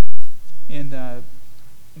And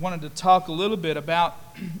wanted to talk a little bit about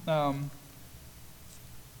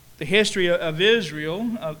the history of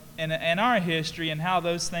Israel and our history and how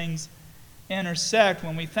those things intersect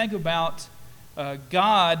when we think about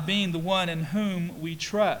God being the one in whom we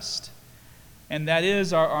trust. And that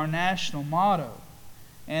is our national motto.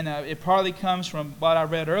 And it partly comes from what I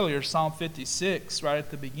read earlier, Psalm 56, right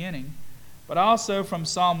at the beginning, but also from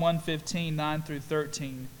Psalm 115, 9 through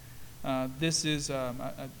 13. This is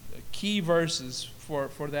a key verses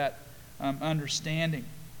for that understanding.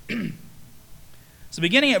 So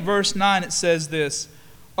beginning at verse 9, it says this: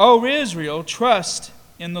 O Israel, trust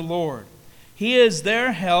in the Lord. He is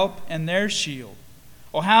their help and their shield.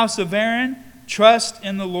 O house of Aaron, trust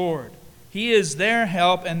in the Lord. He is their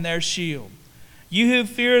help and their shield. You who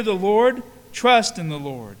fear the Lord, trust in the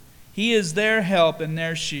Lord. He is their help and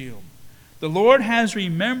their shield. The Lord has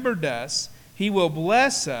remembered us. He will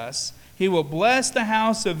bless us. He will bless the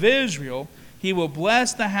house of Israel. He will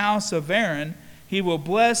bless the house of Aaron. He will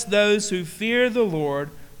bless those who fear the Lord,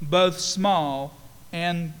 both small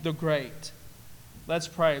and the great. Let's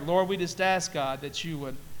pray. Lord, we just ask, God, that you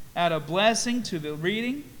would add a blessing to the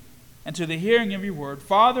reading and to the hearing of your word.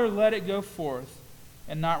 Father, let it go forth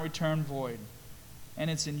and not return void. And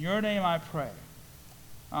it's in your name I pray.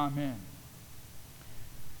 Amen.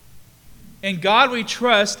 In God we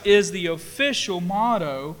trust is the official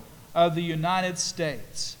motto of the United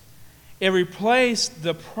States. It replaced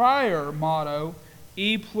the prior motto,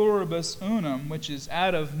 E pluribus unum, which is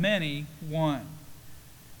out of many, one.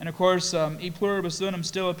 And of course, E pluribus unum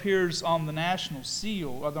still appears on the national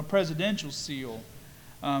seal, or the presidential seal.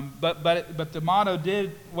 But the motto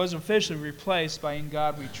was officially replaced by In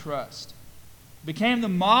God We Trust. It became the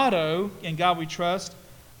motto, In God We Trust,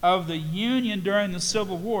 of the Union during the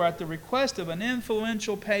Civil War at the request of an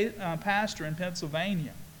influential pastor in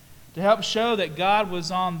Pennsylvania to help show that God was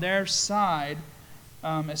on their side,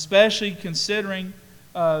 especially considering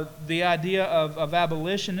the idea of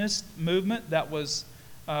abolitionist movement that was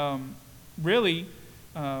really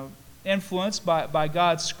influenced by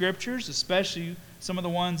God's scriptures, especially some of the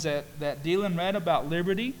ones that Dylan read about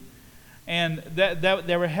liberty, and that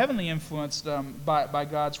they were heavily influenced by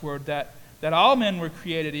God's word, that all men were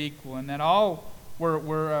created equal and that all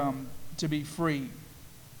were to be free.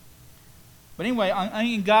 But anyway,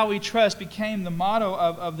 In God We Trust became the motto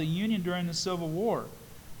of the Union during the Civil War.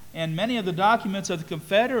 And many of the documents of the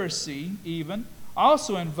Confederacy even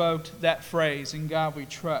also invoked that phrase, In God We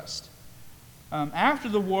Trust. After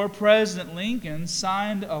the war, President Lincoln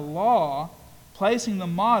signed a law placing the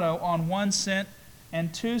motto on 1 cent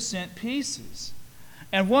and 2 cent pieces.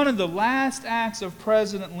 And one of the last acts of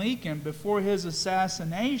President Lincoln before his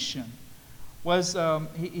assassination was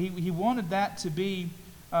he wanted that to be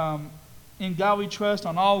In God We Trust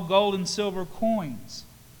on all gold and silver coins.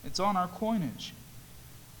 It's on our coinage.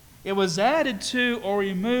 It was added to or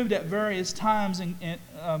removed at various times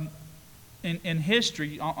in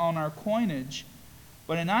history on our coinage.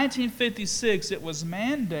 But in 1956, it was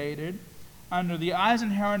mandated under the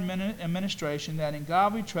Eisenhower administration that In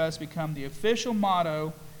God We Trust become the official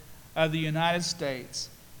motto of the United States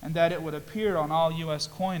and that it would appear on all U.S.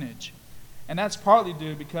 coinage. And that's partly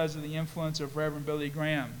due because of the influence of Reverend Billy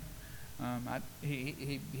Graham.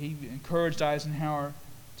 He encouraged Eisenhower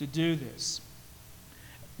to do this.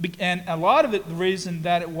 And a lot of it, the reason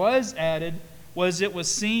that it was added was it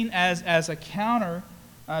was seen as a counter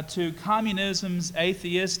to communism's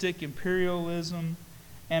atheistic imperialism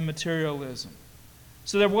and materialism.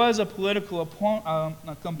 So there was a political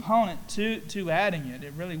component to adding it.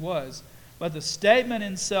 It really was. But the statement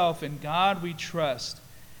itself, In God We Trust,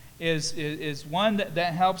 is one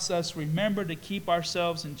that helps us remember to keep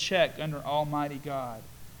ourselves in check under Almighty God.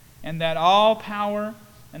 And that all power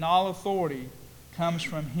and all authority comes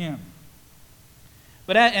from Him.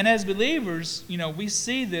 And as believers, we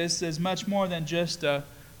see this as much more than just a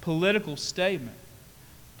political statement.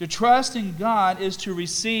 To trust in God is to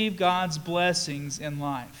receive God's blessings in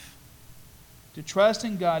life. To trust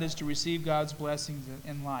in God is to receive God's blessings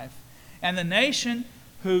in life. And the nation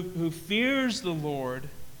who fears the Lord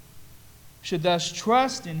should thus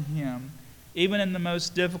trust in Him even in the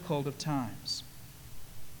most difficult of times.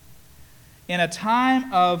 In a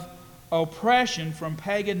time of oppression from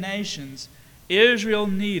pagan nations, Israel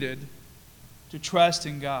needed to trust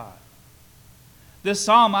in God. This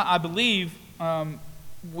psalm, I believe,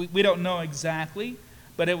 we don't know exactly,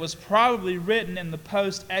 but it was probably written in the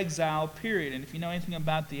post-exile period. And if you know anything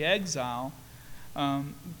about the exile,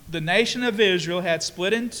 the nation of Israel had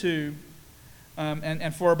split in two,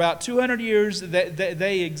 and for about 200 years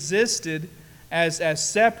they existed as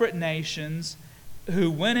separate nations,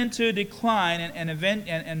 who went into decline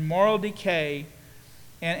and moral decay,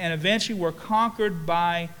 and eventually were conquered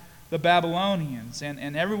by the Babylonians.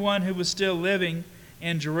 And everyone who was still living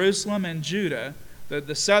in Jerusalem and Judah,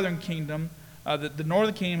 the southern kingdom, the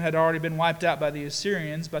northern kingdom had already been wiped out by the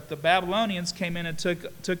Assyrians, but the Babylonians came in and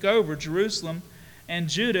took over Jerusalem and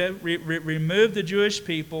Judah, removed the Jewish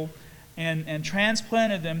people, and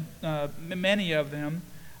transplanted them, many of them,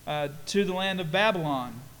 to the land of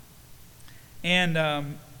Babylon.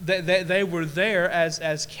 And they were there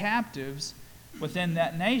as captives within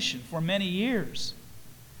that nation for many years.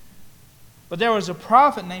 But there was a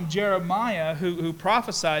prophet named Jeremiah who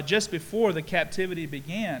prophesied just before the captivity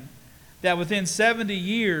began that within 70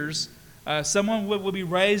 years someone would be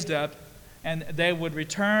raised up and they would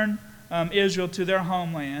return Israel to their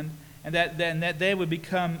homeland, and that they would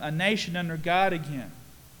become a nation under God again.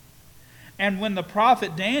 And when the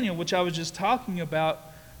prophet Daniel, which I was just talking about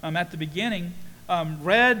at the beginning,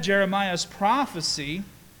 read Jeremiah's prophecy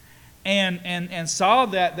and saw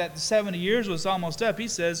that the 70 years was almost up, he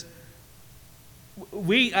says,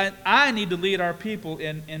 I need to lead our people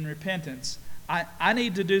in repentance. I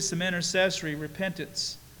need to do some intercessory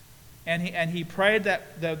repentance. And he prayed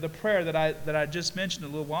the prayer that I just mentioned a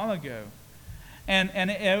little while ago. And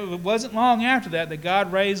it wasn't long after that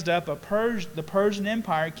God raised up the Persian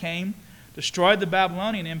Empire came, destroyed the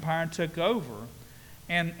Babylonian Empire, and took over.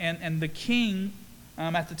 And the king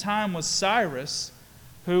at the time was Cyrus,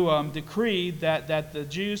 who decreed that the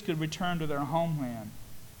Jews could return to their homeland.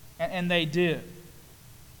 And they did.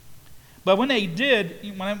 But when they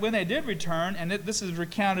did return, and this is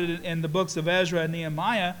recounted in the books of Ezra and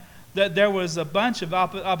Nehemiah, that there was a bunch of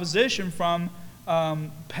opposition from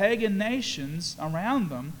pagan nations around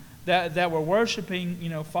them that were worshiping,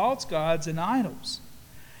 false gods and idols.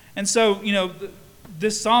 And so,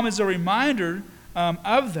 this psalm is a reminder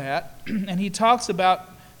of that, and he talks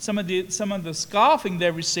about some of the scoffing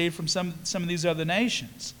they received from some of these other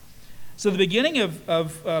nations. So the beginning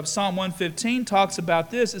of Psalm 115 talks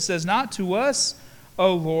about this. It says, "Not to us,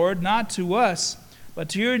 O Lord, not to us, but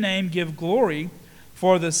to your name give glory,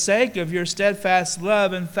 for the sake of your steadfast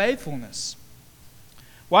love and faithfulness.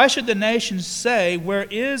 Why should the nations say, 'Where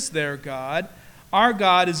is their God?' Our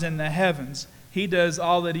God is in the heavens. He does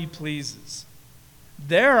all that he pleases.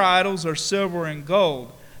 Their idols are silver and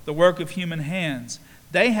gold, the work of human hands.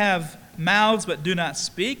 They have mouths but do not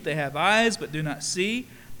speak. They have eyes but do not see.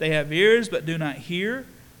 They have ears but do not hear.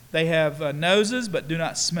 They have noses but do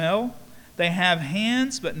not smell. They have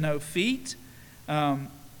hands but no feet. Do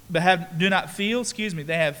not feel.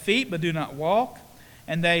 They have feet but do not walk.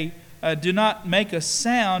 And they do not make a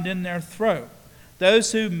sound in their throat.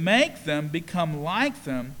 Those who make them become like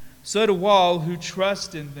them. So do all who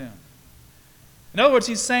trust in them." In other words,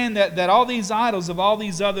 he's saying that all these idols of all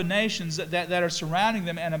these other nations that are surrounding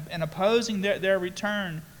them and opposing their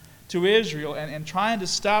return to Israel and trying to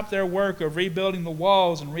stop their work of rebuilding the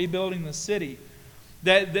walls and rebuilding the city,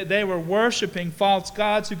 that they were worshiping false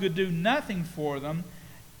gods who could do nothing for them,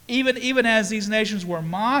 even as these nations were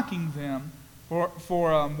mocking them for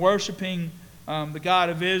worshiping the God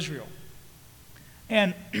of Israel.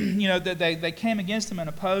 And, they came against them and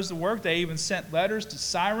opposed the work. They even sent letters to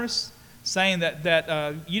Cyrus saying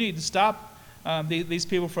that you need to stop these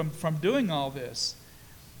people from doing all this.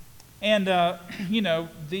 And, the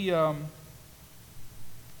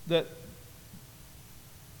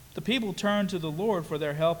people turned to the Lord for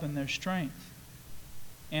their help and their strength.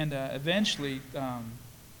 And eventually, the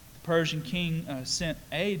Persian king sent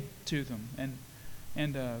aid to them and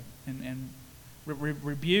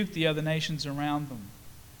rebuked the other nations around them.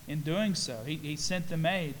 In doing so, he sent them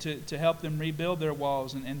aid to help them rebuild their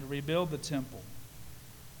walls and to rebuild the temple.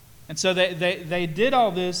 And so they did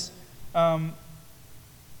all this. And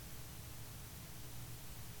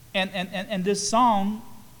this song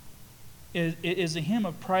is a hymn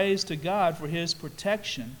of praise to God for his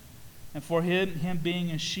protection and for him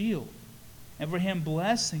being a shield and for him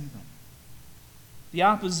blessing them. The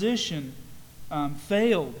opposition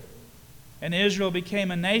failed and Israel became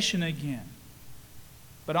a nation again.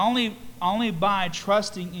 But only by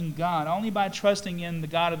trusting in God, only by trusting in the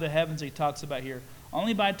God of the heavens he talks about here,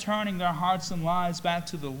 only by turning their hearts and lives back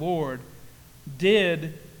to the Lord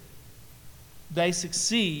did they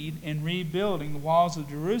succeed in rebuilding the walls of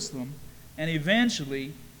Jerusalem and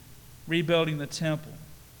eventually rebuilding the temple.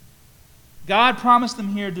 God promised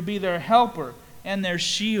them here to be their helper and their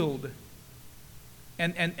shield.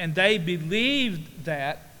 And they believed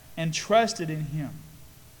that and trusted in him.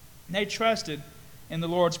 And they trusted in the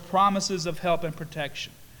Lord's promises of help and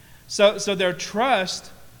protection. So their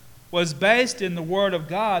trust was based in the Word of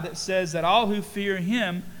God that says that all who fear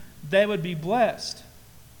him they would be blessed.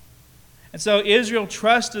 And so Israel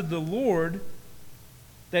trusted the Lord.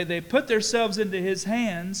 They put themselves into His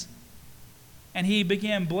hands, and He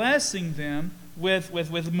began blessing them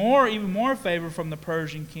with more, even more favor from the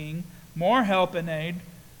Persian king, more help and aid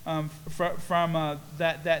from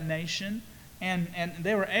that nation, and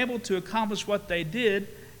they were able to accomplish what they did,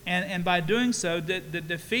 and by doing so,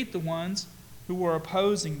 defeat the ones who were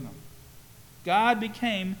opposing them. God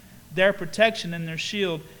became their protection and their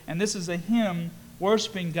shield, and this is a hymn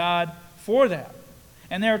worshiping God for that.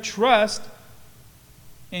 And their trust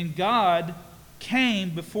in God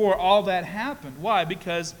came before all that happened. Why?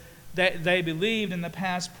 Because they believed in the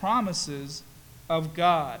past promises of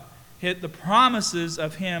God, the promises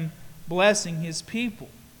of Him blessing His people.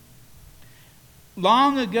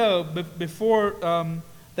 Long ago, before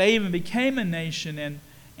they even became a nation,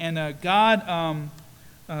 and God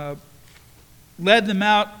led them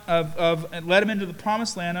led them into the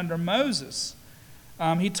promised land under Moses.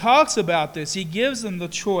 He talks about this. He gives them the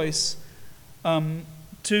choice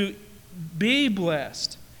to be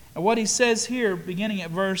blessed. And what he says here, beginning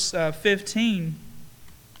at verse 15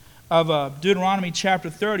 of Deuteronomy chapter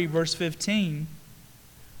 30, verse 15,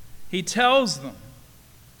 he tells them,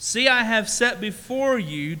 "See, I have set before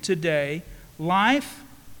you today life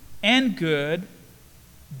and good,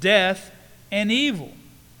 death and evil.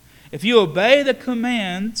 If you obey the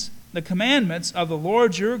commandments of the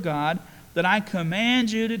Lord your God that I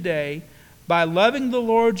command you today, by loving the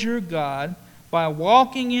Lord your God, by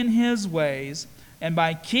walking in His ways, and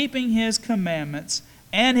by keeping His commandments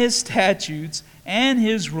and His statutes and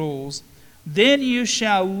His rules, then you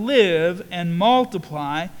shall live and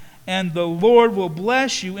multiply, and the Lord will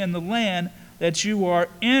bless you in the land that you are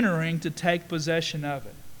entering to take possession of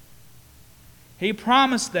it." He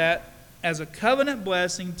promised that as a covenant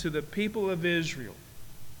blessing to the people of Israel.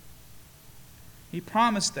 He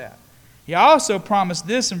promised that. He also promised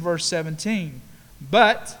this in verse 17.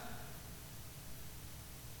 But,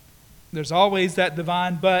 there's always that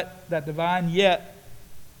divine but, that divine yet.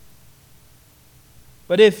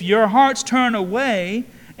 But if your hearts turn away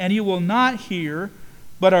and you will not hear,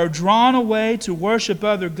 but are drawn away to worship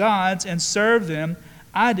other gods and serve them,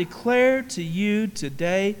 I declare to you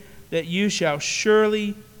today that you shall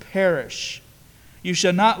surely perish. You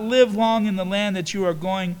shall not live long in the land that you are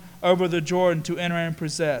going over the Jordan to enter and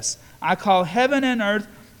possess. I call heaven and earth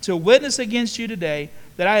to witness against you today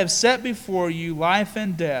that I have set before you life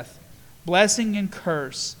and death, blessing and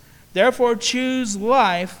curse. Therefore choose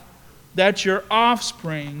life that your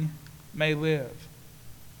offspring may live.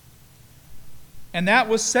 And that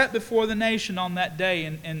was set before the nation on that day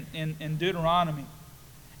in Deuteronomy.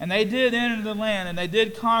 And they did enter the land, and they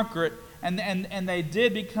did conquer it, and they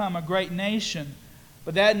did become a great nation.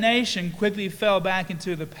 But that nation quickly fell back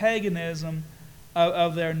into the paganism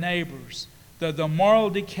of their neighbors, the moral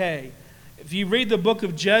decay. If you read the book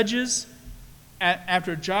of Judges,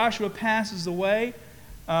 after Joshua passes away,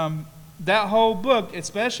 that whole book,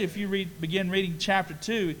 especially if you begin reading chapter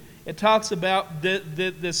 2, it talks about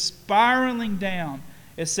the spiraling down.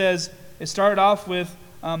 It says, it started off with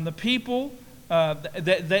the people,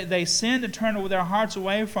 they sinned and turned their hearts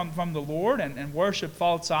away from the Lord and worshiped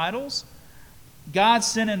false idols. God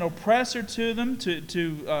sent an oppressor to them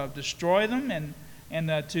to destroy them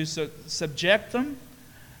and to subject them.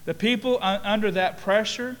 The people under that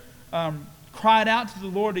pressure cried out to the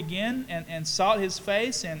Lord again and sought His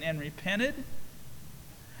face and repented.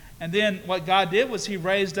 And then what God did was He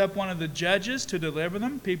raised up one of the judges to deliver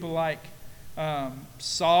them, people like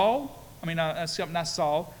Samson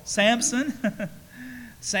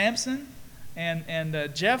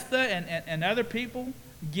and Jephthah and other people,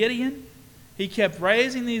 Gideon. He kept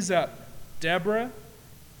raising these up. Deborah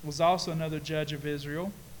was also another judge of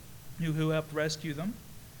Israel who helped rescue them.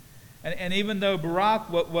 And even though Barak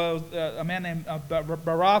was a man named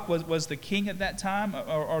Barak was the king at that time,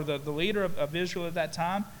 or the leader of Israel at that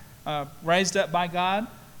time, raised up by God,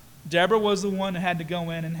 Deborah was the one who had to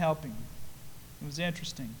go in and help him. It was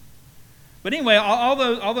interesting. But anyway, all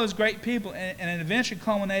those great people, and it eventually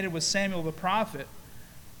culminated with Samuel the prophet.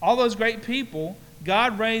 All those great people,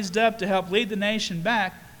 God raised up to help lead the nation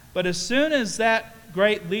back. But as soon as that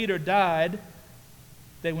great leader died,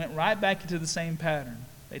 they went right back into the same pattern.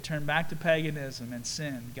 They turned back to paganism and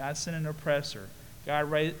sin. God sent an oppressor. God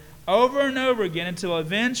raised over and over again until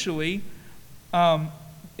eventually,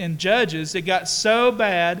 in Judges, it got so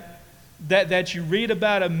bad that you read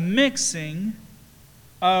about a mixing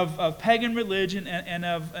of pagan religion and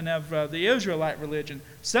of the Israelite religion.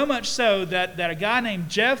 So much so that a guy named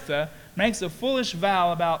Jephthah makes a foolish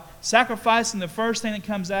vow about sacrificing the first thing that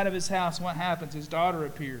comes out of his house. And what happens? His daughter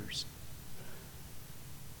appears.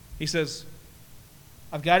 He says,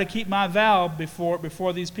 I've got to keep my vow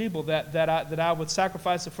before these people that I would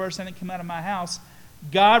sacrifice the first thing that came out of my house.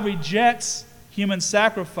 God rejects human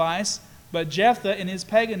sacrifice, but Jephthah in his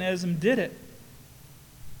paganism did it.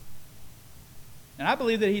 And I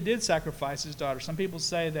believe that he did sacrifice his daughter. Some people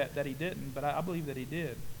say that he didn't, but I believe that he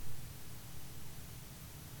did.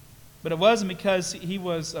 But it wasn't because he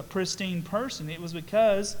was a pristine person. It was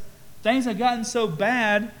because things had gotten so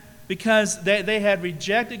bad because they had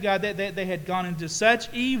rejected God. They had gone into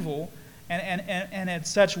such evil and had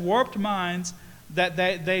such warped minds that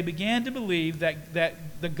they began to believe that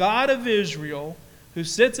the God of Israel, who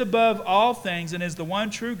sits above all things and is the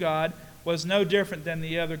one true God, was no different than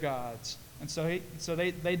the other gods. And so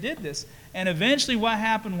they did this. And eventually what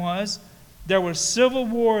happened was there was civil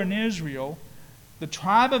war in Israel. The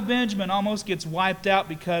tribe of Benjamin almost gets wiped out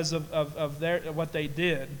because of what they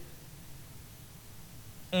did.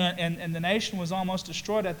 And the nation was almost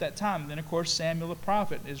destroyed at that time. Then, of course, Samuel the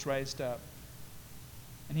prophet is raised up.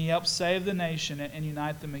 And he helps save the nation and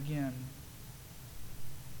unite them again.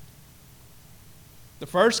 The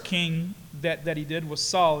first king that he did was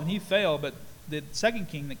Saul, and he failed, but the second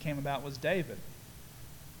king that came about was David,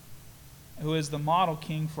 who is the model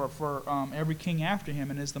king for every king after him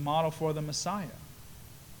and is the model for the Messiah.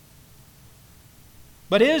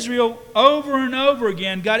 But Israel, over and over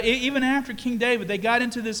again, even after King David, they got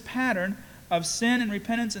into this pattern of sin and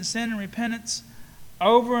repentance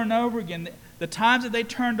over and over again. The times that they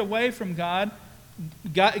turned away from God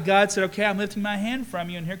said, okay, I'm lifting my hand from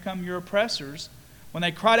you, and here come your oppressors. When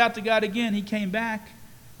they cried out to God again, He came back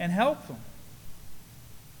and helped them.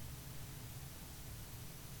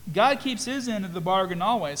 God keeps His end of the bargain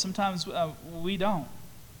always. Sometimes we don't.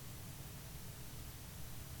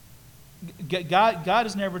 God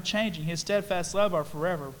is never changing. His steadfast love are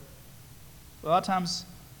forever. A lot of times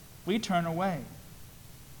we turn away.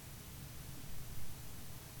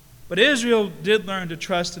 But Israel did learn to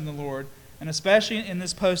trust in the Lord, and especially in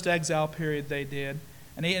this post-exile period they did.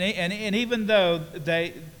 And even though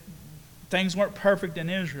things weren't perfect in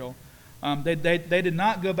Israel, they did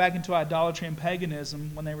not go back into idolatry and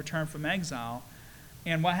paganism when they returned from exile.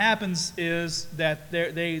 And what happens is that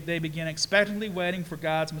they begin expectantly waiting for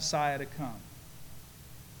God's Messiah to come.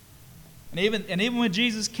 And even when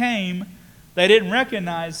Jesus came, they didn't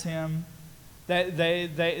recognize Him.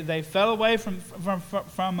 They fell away from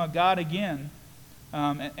God again,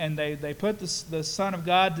 and they put the Son of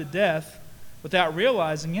God to death without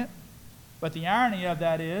realizing it. But the irony of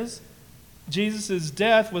that is, Jesus'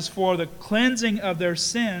 death was for the cleansing of their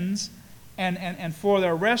sins and for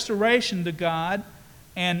their restoration to God,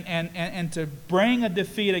 and to bring a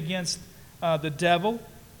defeat against the devil.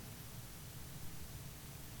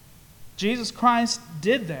 Jesus Christ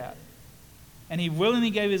did that. And He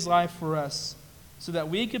willingly gave His life for us so that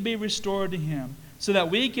we could be restored to Him, so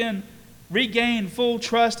that we can regain full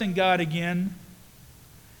trust in God again.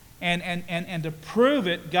 And to prove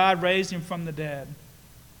it, God raised Him from the dead.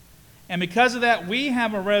 And because of that, we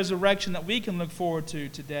have a resurrection that we can look forward to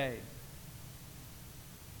today.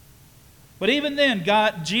 But even then,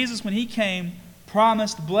 Jesus, when He came,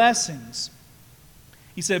 promised blessings.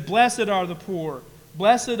 He said, "Blessed are the poor,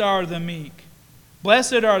 blessed are the meek,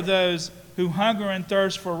 blessed are those who hunger and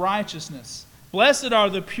thirst for righteousness, blessed are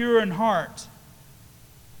the pure in heart."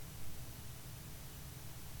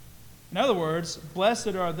 In other words,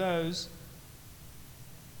 blessed are those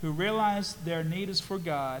who realize their need is for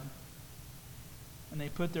God and they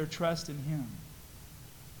put their trust in Him.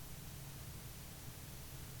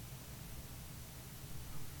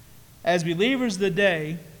 As believers of the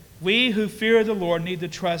day, we who fear the Lord need to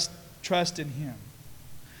trust in Him.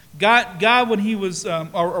 God, when He was,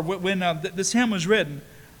 when this hymn was written,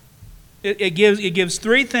 it gives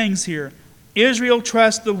three things here. Israel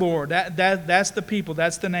trusts the Lord. That's the people.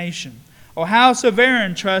 That's the nation. O house of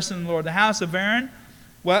Aaron, trust in the Lord. The house of Aaron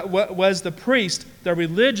what was the priest, the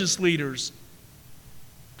religious leaders.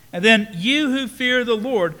 And then you who fear the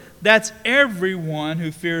Lord, that's everyone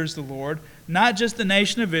who fears the Lord. Not just the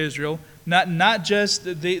nation of Israel, not just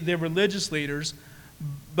the religious leaders,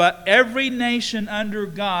 but every nation under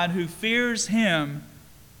God who fears Him.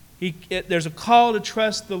 There's a call to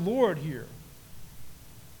trust the Lord here.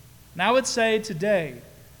 And I would say today,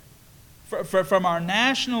 from our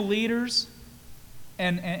national leaders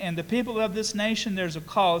and the people of this nation, there's a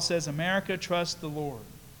call that says, America, trust the Lord.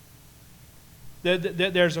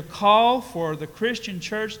 There's a call for the Christian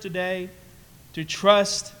church today to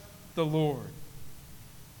trust the Lord.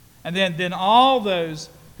 And then all those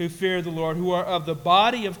who fear the Lord, who are of the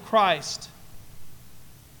body of Christ,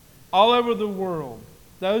 all over the world,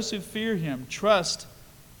 those who fear Him, trust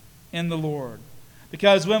in the Lord.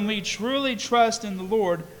 Because when we truly trust in the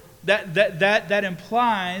Lord, that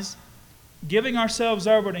implies giving ourselves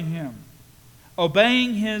over to Him,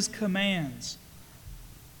 obeying His commands,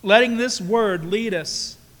 letting this Word lead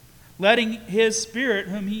us, letting His Spirit,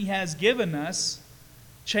 whom He has given us,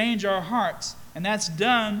 change our hearts. And that's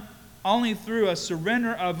done only through a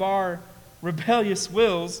surrender of our rebellious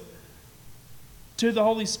wills to the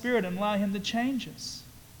Holy Spirit and allow Him to change us.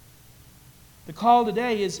 The call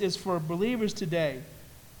today is for believers today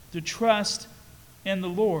to trust in the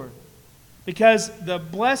Lord, because the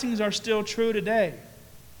blessings are still true today.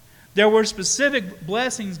 There were specific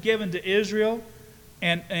blessings given to Israel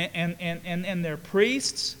and their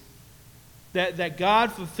priests that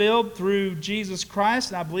God fulfilled through Jesus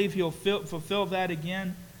Christ, and I believe He'll fulfill that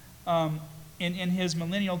again in His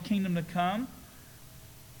millennial kingdom to come.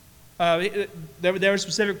 There were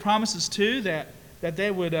specific promises too that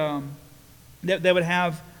they would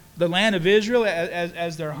have the land of Israel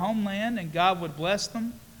as their homeland, and God would bless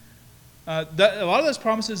them. A lot of those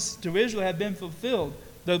promises to Israel have been fulfilled.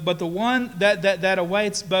 But the one that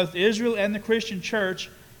awaits both Israel and the Christian church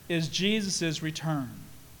is Jesus' return.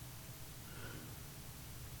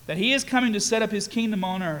 That He is coming to set up His kingdom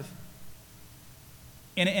on earth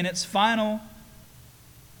in its final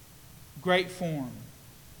great form.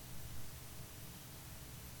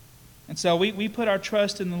 And so we put our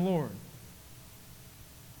trust in the Lord.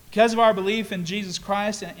 Because of our belief in Jesus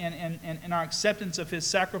Christ and our acceptance of His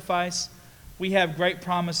sacrifice, we have great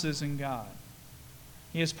promises in God.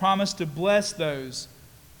 He has promised to bless those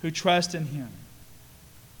who trust in Him.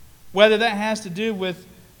 Whether that has to do with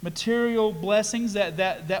material blessings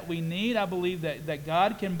that we need, I believe that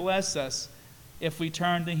God can bless us if we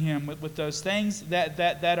turn to Him with those things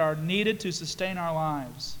that are needed to sustain our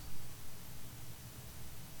lives.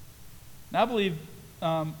 And I believe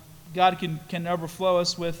God can overflow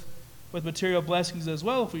us with material blessings as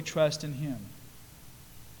well if we trust in Him.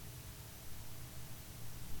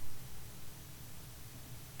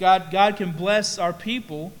 God can bless our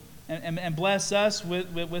people and bless us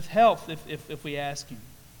with health if we ask Him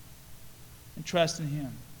and trust in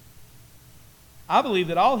Him. I believe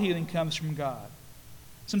that all healing comes from God.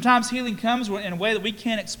 Sometimes healing comes in a way that we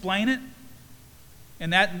can't explain it,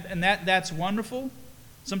 and that's wonderful.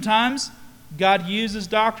 Sometimes God uses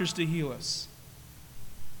doctors to heal us.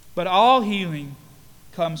 But all healing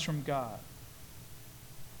comes from God.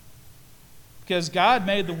 Because God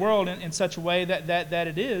made the world in such a way that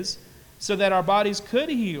it is, so that our bodies could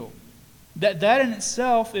heal. That in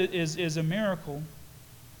itself is a miracle.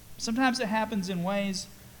 Sometimes it happens in ways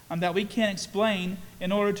that we can't explain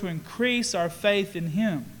in order to increase our faith in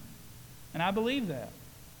Him. And I believe that.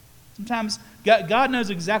 Sometimes God knows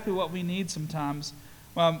exactly what we need sometimes.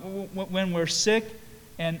 When we're sick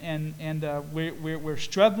and we're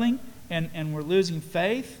struggling and we're losing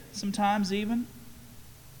faith sometimes even,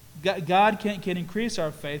 God can increase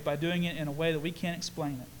our faith by doing it in a way that we can't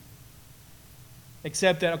explain it.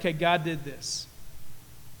 Except that, okay, God did this.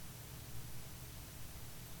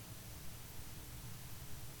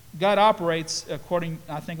 God operates according,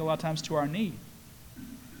 I think, a lot of times to our need.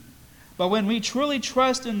 But when we truly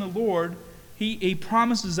trust in the Lord, He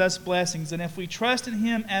promises us blessings. And if we trust in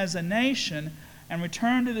Him as a nation and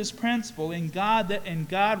return to this principle, in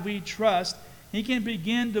God we trust, He can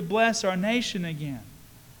begin to bless our nation again.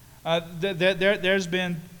 There's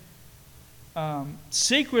been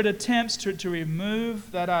secret attempts to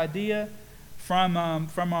remove that idea from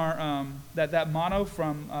our that motto,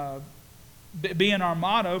 from being our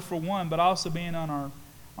motto for one, but also being on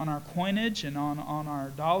our coinage and on our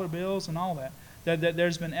dollar bills and all that. That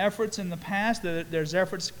there's been efforts in the past, that there's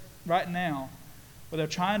efforts right now where they're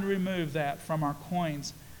trying to remove that from our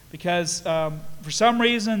coins because for some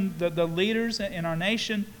reason the leaders in our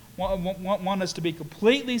nation want us to be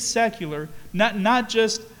completely secular, not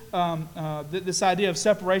just this idea of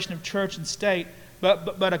separation of church and state,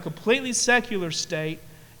 but a completely secular state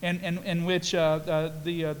in which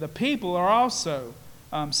the people are also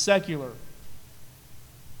secular.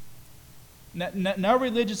 No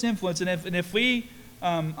religious influence, and if we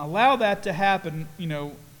allow that to happen,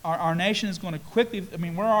 our nation is going to quickly. I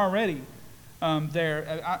mean, we're already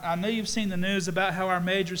there. I know you've seen the news about how our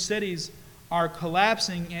major cities are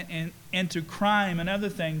collapsing into crime and other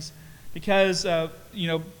things because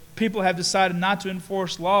people have decided not to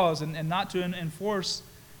enforce laws and not to enforce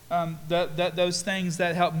those things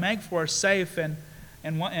that help make for a safe and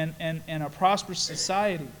a prosperous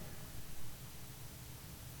society.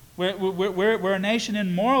 We're a nation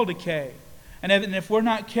in moral decay. And if we're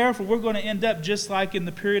not careful, we're going to end up just like in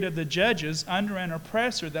the period of the judges, under an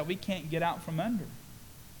oppressor that we can't get out from under.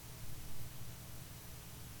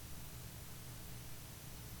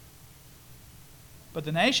 But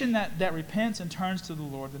the nation that repents and turns to the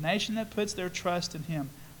Lord, the nation that puts their trust in Him,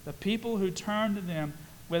 the people who turn to them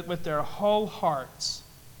with their whole hearts,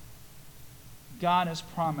 God has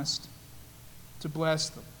promised to bless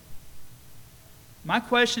them. My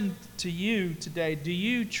question to you today, do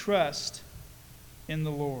you trust in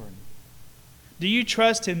the Lord? Do you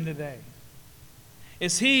trust Him today?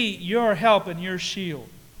 Is He your help and your shield?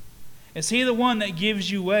 Is He the one that gives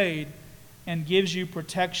you aid and gives you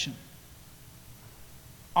protection?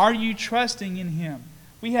 Are you trusting in Him?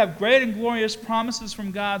 We have great and glorious promises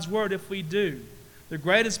from God's Word if we do. The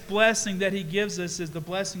greatest blessing that He gives us is the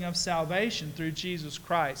blessing of salvation through Jesus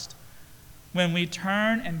Christ, when we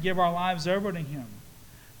turn and give our lives over to Him.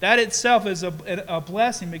 That itself is a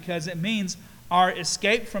blessing, because it means our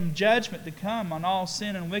escape from judgment to come on all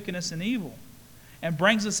sin and wickedness and evil, and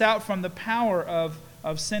brings us out from the power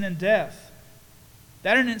of sin and death.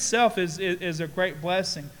 That in itself is a great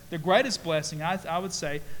blessing. The greatest blessing, I would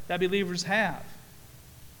say, that believers have.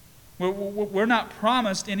 We're not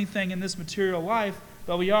promised anything in this material life,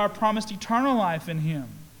 but we are promised eternal life in Him.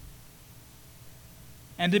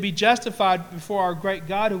 And to be justified before our great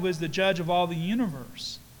God, who is the judge of all the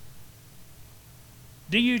universe.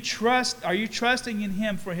 Are you trusting in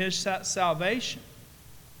Him for His salvation?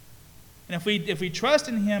 And if we trust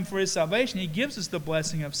in Him for His salvation, He gives us the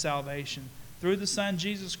blessing of salvation through the Son,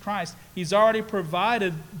 Jesus Christ. He's already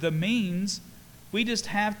provided the means. We just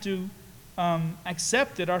have to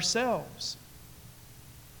accept it ourselves.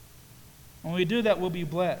 When we do that, we'll be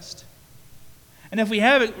blessed. And if we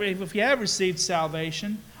have received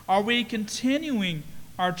salvation, are we continuing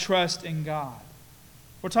our trust in God?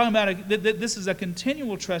 We're talking about this is a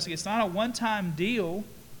continual trust. It's not a one-time deal.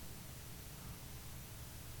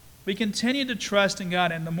 We continue to trust in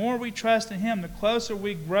God, and the more we trust in Him, the closer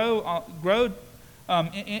we grow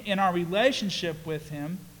in our relationship with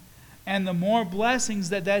Him, and the more blessings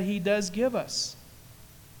that He does give us.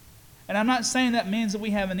 And I'm not saying that means that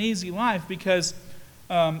we have an easy life, because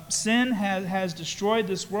sin has destroyed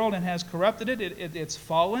this world and has corrupted it. It's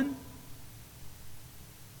fallen.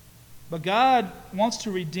 But God wants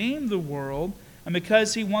to redeem the world, and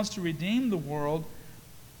because He wants to redeem the world,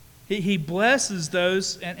 He blesses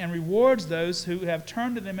those and rewards those who have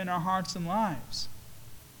turned to Them in our hearts and lives.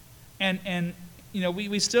 And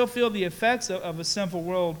we still feel the effects of a sinful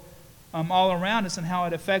world all around us, and how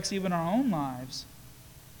it affects even our own lives.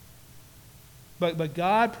 But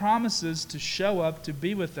God promises to show up, to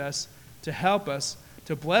be with us, to help us,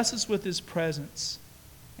 to bless us with His presence,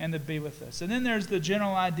 and to be with us. And then there's the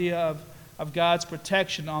general idea of God's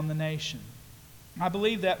protection on the nation. I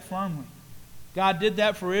believe that firmly. God did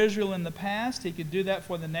that for Israel in the past. He could do that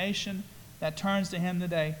for the nation that turns to Him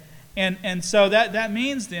today. And so that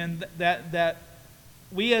means then that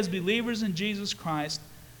we as believers in Jesus Christ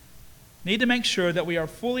need to make sure that we are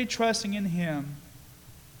fully trusting in Him,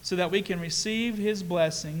 so that we can receive His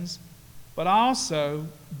blessings, but also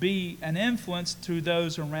be an influence to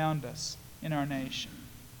those around us in our nation.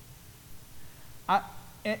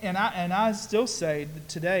 I still say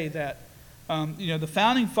today that the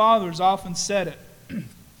founding fathers often said it,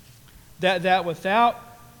 that without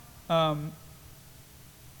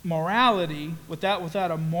morality,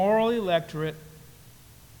 without a moral electorate,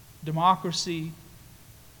 democracy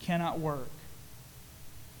cannot work.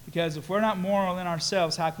 Because if we're not moral in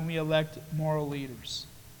ourselves, how can we elect moral leaders?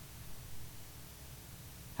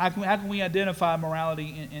 How can we identify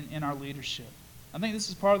morality in our leadership? I think this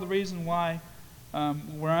is part of the reason why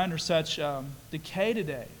we're under such decay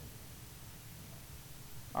today.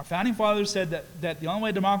 Our founding fathers said that the only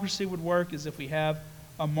way democracy would work is if we have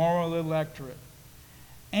a moral electorate.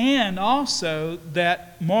 And also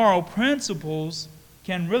that moral principles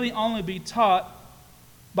can really only be taught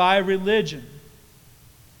by religion,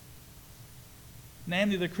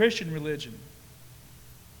 namely the Christian religion.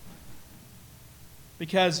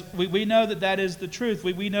 Because we know that is the truth.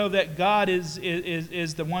 We know that God is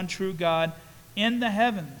the one true God in the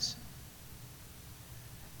heavens.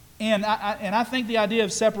 And I think the idea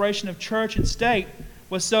of separation of church and state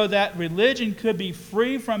was so that religion could be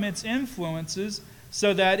free from its influences,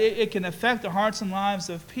 so that it can affect the hearts and lives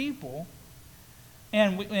of people.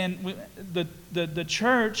 And the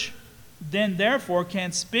church then therefore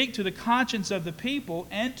can speak to the conscience of the people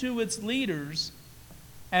and to its leaders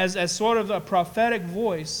as sort of a prophetic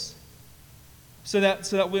voice, so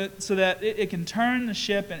that it can turn the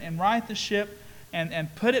ship and right the ship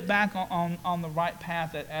and put it back on the right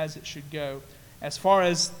path as it should go, as far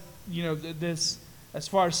as as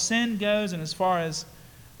far as sin goes, and as far as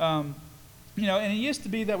and it used to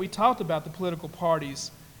be that we talked about the political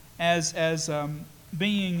parties as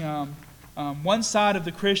being one side of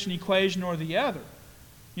the Christian equation or the other.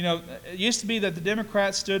 It used to be that the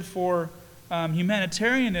Democrats stood for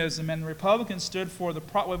humanitarianism, and the Republicans stood for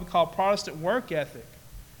what we call Protestant work ethic,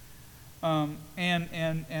 and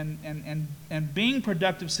being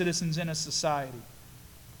productive citizens in a society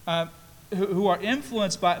who are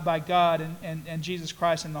influenced by God and Jesus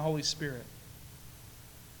Christ and the Holy Spirit.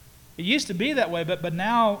 It used to be that way, but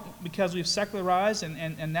now, because we've secularized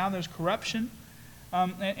and now there's corruption,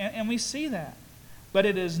 and we see that. But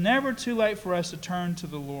it is never too late for us to turn to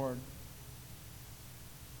the Lord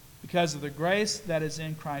because of the grace that is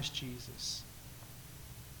in Christ Jesus.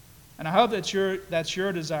 And I hope that's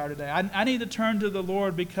your desire today. I need to turn to the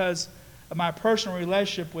Lord because of my personal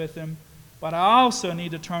relationship with Him, but I also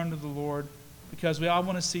need to turn to the Lord because we all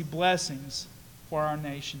want to see blessings for our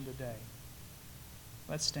nation today.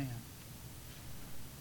 Let's stand.